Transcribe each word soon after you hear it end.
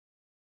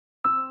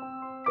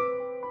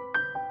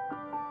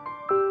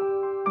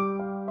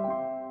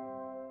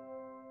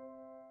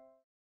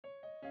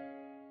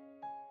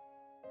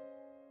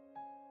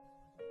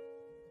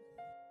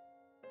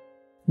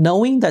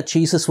Knowing that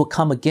Jesus will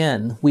come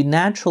again, we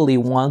naturally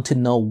want to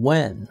know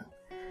when.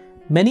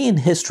 Many in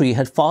history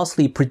had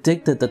falsely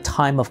predicted the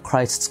time of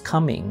Christ's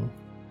coming.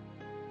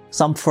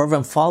 Some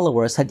fervent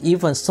followers had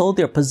even sold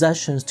their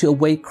possessions to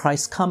await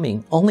Christ's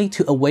coming, only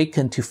to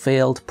awaken to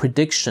failed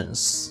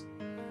predictions.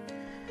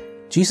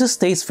 Jesus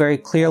states very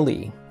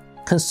clearly,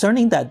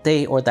 "Concerning that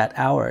day or that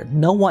hour,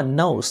 no one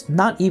knows,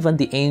 not even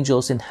the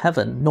angels in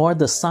heaven, nor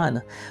the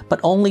Son, but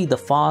only the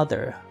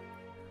Father."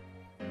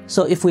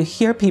 So if we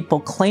hear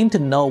people claim to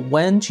know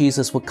when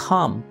Jesus will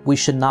come, we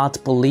should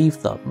not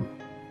believe them.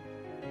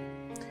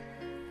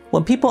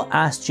 When people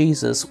asked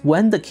Jesus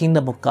when the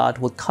kingdom of God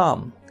would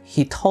come,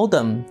 he told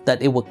them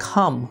that it would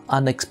come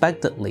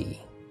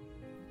unexpectedly.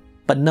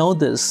 But know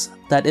this,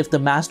 that if the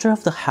master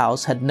of the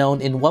house had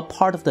known in what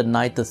part of the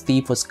night the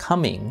thief was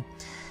coming,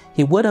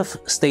 he would have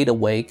stayed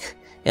awake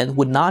and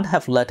would not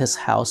have let his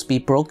house be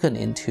broken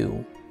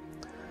into.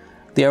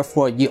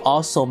 Therefore you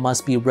also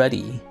must be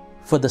ready,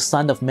 for the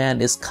Son of Man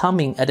is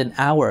coming at an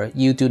hour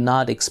you do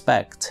not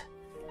expect.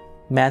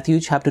 Matthew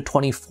chapter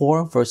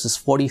 24, verses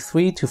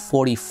 43 to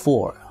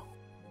 44.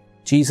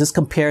 Jesus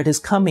compared his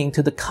coming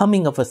to the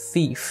coming of a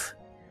thief.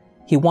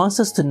 He wants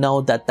us to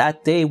know that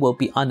that day will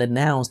be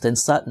unannounced and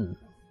sudden.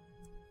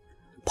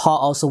 Paul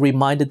also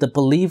reminded the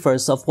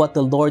believers of what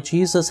the Lord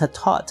Jesus had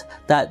taught,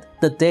 that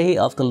the day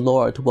of the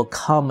Lord will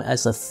come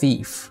as a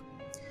thief.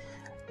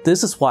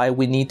 This is why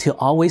we need to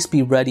always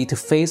be ready to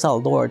face our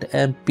Lord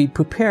and be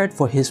prepared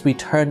for his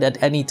return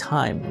at any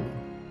time.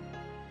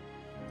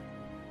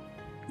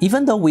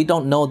 Even though we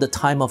don't know the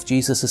time of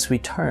Jesus'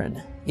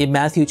 return, in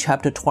Matthew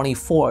chapter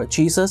 24,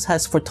 Jesus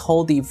has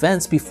foretold the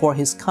events before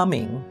his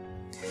coming.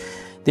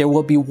 There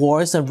will be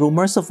wars and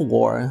rumors of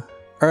war,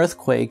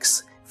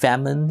 earthquakes,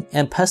 famine,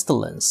 and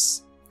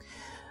pestilence.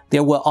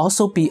 There will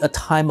also be a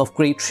time of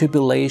great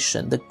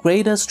tribulation, the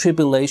greatest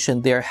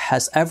tribulation there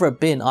has ever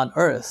been on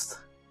earth.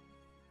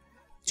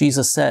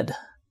 Jesus said,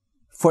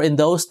 "For in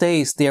those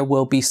days there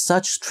will be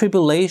such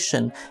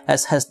tribulation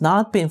as has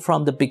not been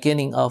from the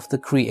beginning of the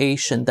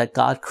creation that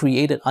God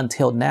created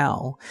until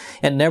now,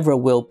 and never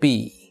will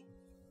be."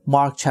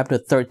 Mark chapter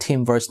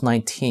 13, verse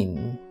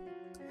 19.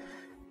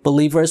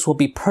 Believers will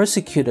be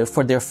persecuted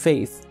for their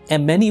faith,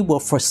 and many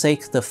will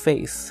forsake the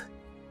faith.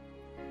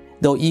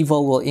 Though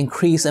evil will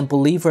increase and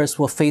believers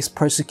will face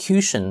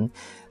persecution,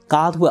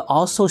 God will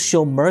also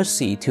show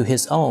mercy to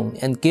his own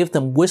and give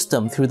them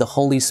wisdom through the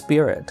Holy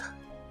Spirit.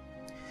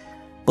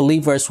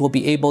 Believers will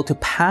be able to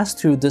pass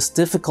through this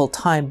difficult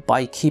time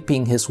by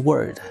keeping his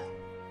word.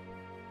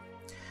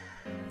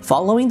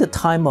 Following the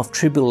time of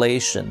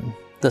tribulation,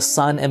 the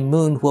sun and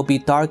moon will be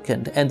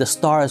darkened and the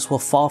stars will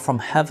fall from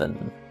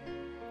heaven.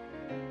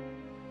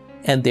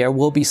 And there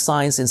will be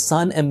signs in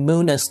sun and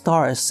moon and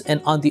stars, and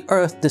on the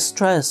earth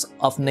distress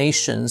of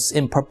nations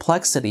in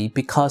perplexity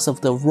because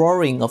of the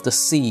roaring of the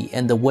sea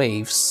and the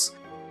waves.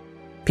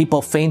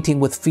 People fainting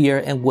with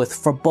fear and with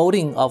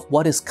foreboding of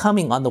what is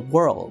coming on the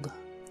world.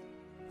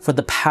 For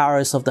the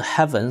powers of the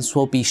heavens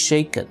will be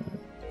shaken.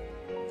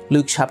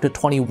 Luke chapter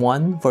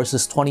 21,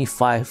 verses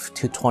 25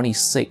 to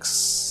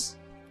 26.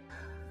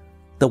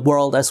 The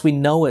world as we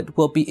know it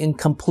will be in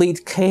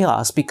complete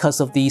chaos because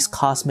of these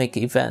cosmic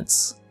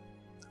events.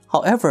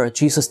 However,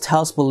 Jesus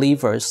tells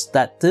believers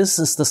that this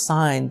is the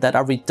sign that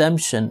our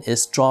redemption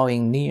is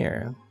drawing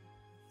near.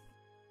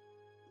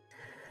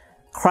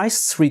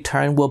 Christ's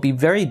return will be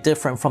very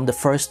different from the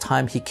first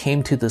time he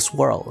came to this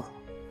world.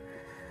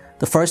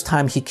 The first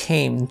time he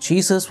came,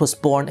 Jesus was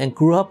born and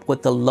grew up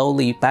with a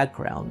lowly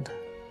background.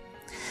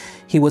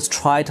 He was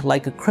tried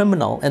like a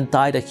criminal and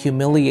died a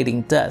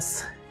humiliating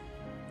death.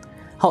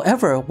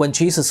 However, when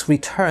Jesus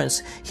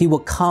returns, he will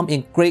come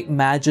in great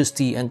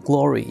majesty and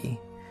glory.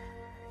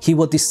 He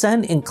will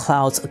descend in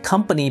clouds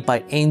accompanied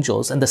by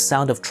angels and the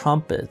sound of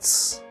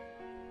trumpets.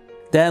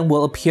 Then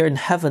will appear in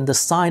heaven the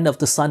sign of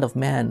the Son of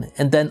Man,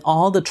 and then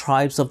all the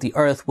tribes of the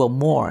earth will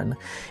mourn,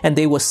 and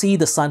they will see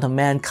the Son of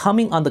Man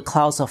coming on the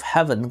clouds of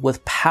heaven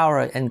with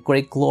power and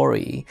great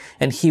glory.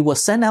 And he will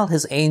send out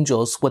his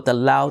angels with a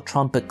loud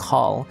trumpet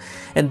call,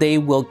 and they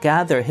will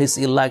gather his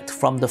elect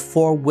from the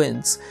four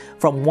winds,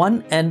 from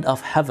one end of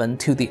heaven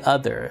to the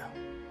other.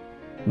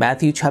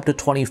 Matthew chapter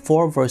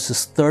 24,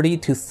 verses 30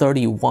 to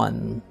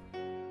 31.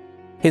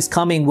 His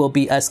coming will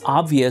be as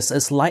obvious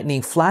as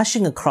lightning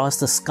flashing across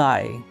the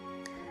sky.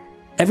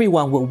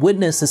 Everyone will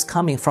witness his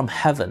coming from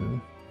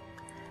heaven.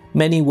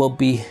 Many will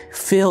be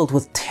filled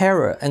with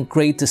terror and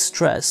great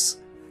distress.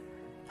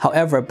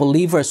 However,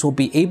 believers will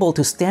be able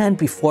to stand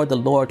before the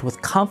Lord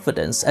with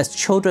confidence as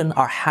children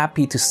are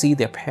happy to see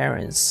their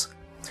parents.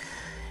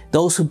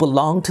 Those who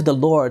belong to the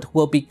Lord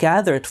will be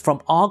gathered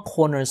from all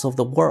corners of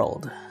the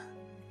world.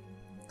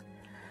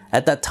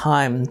 At that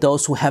time,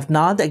 those who have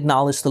not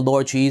acknowledged the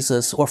Lord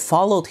Jesus or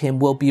followed him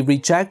will be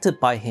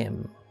rejected by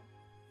him.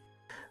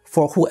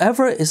 For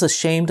whoever is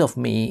ashamed of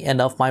me and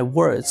of my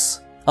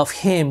words, of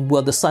him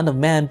will the Son of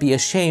Man be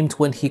ashamed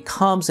when he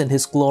comes in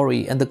his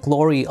glory and the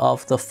glory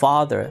of the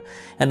Father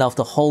and of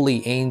the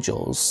holy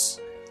angels.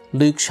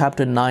 Luke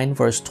chapter 9,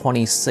 verse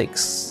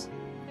 26.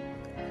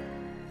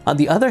 On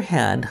the other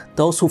hand,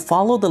 those who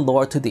follow the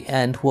Lord to the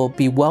end will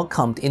be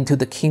welcomed into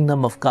the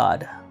kingdom of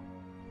God.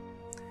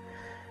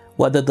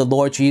 Whether the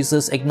Lord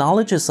Jesus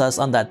acknowledges us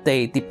on that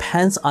day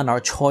depends on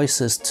our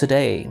choices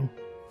today.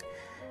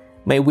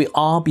 May we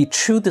all be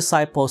true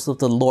disciples of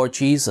the Lord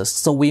Jesus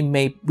so we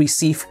may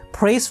receive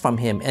praise from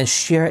Him and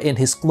share in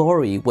His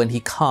glory when He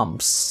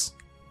comes.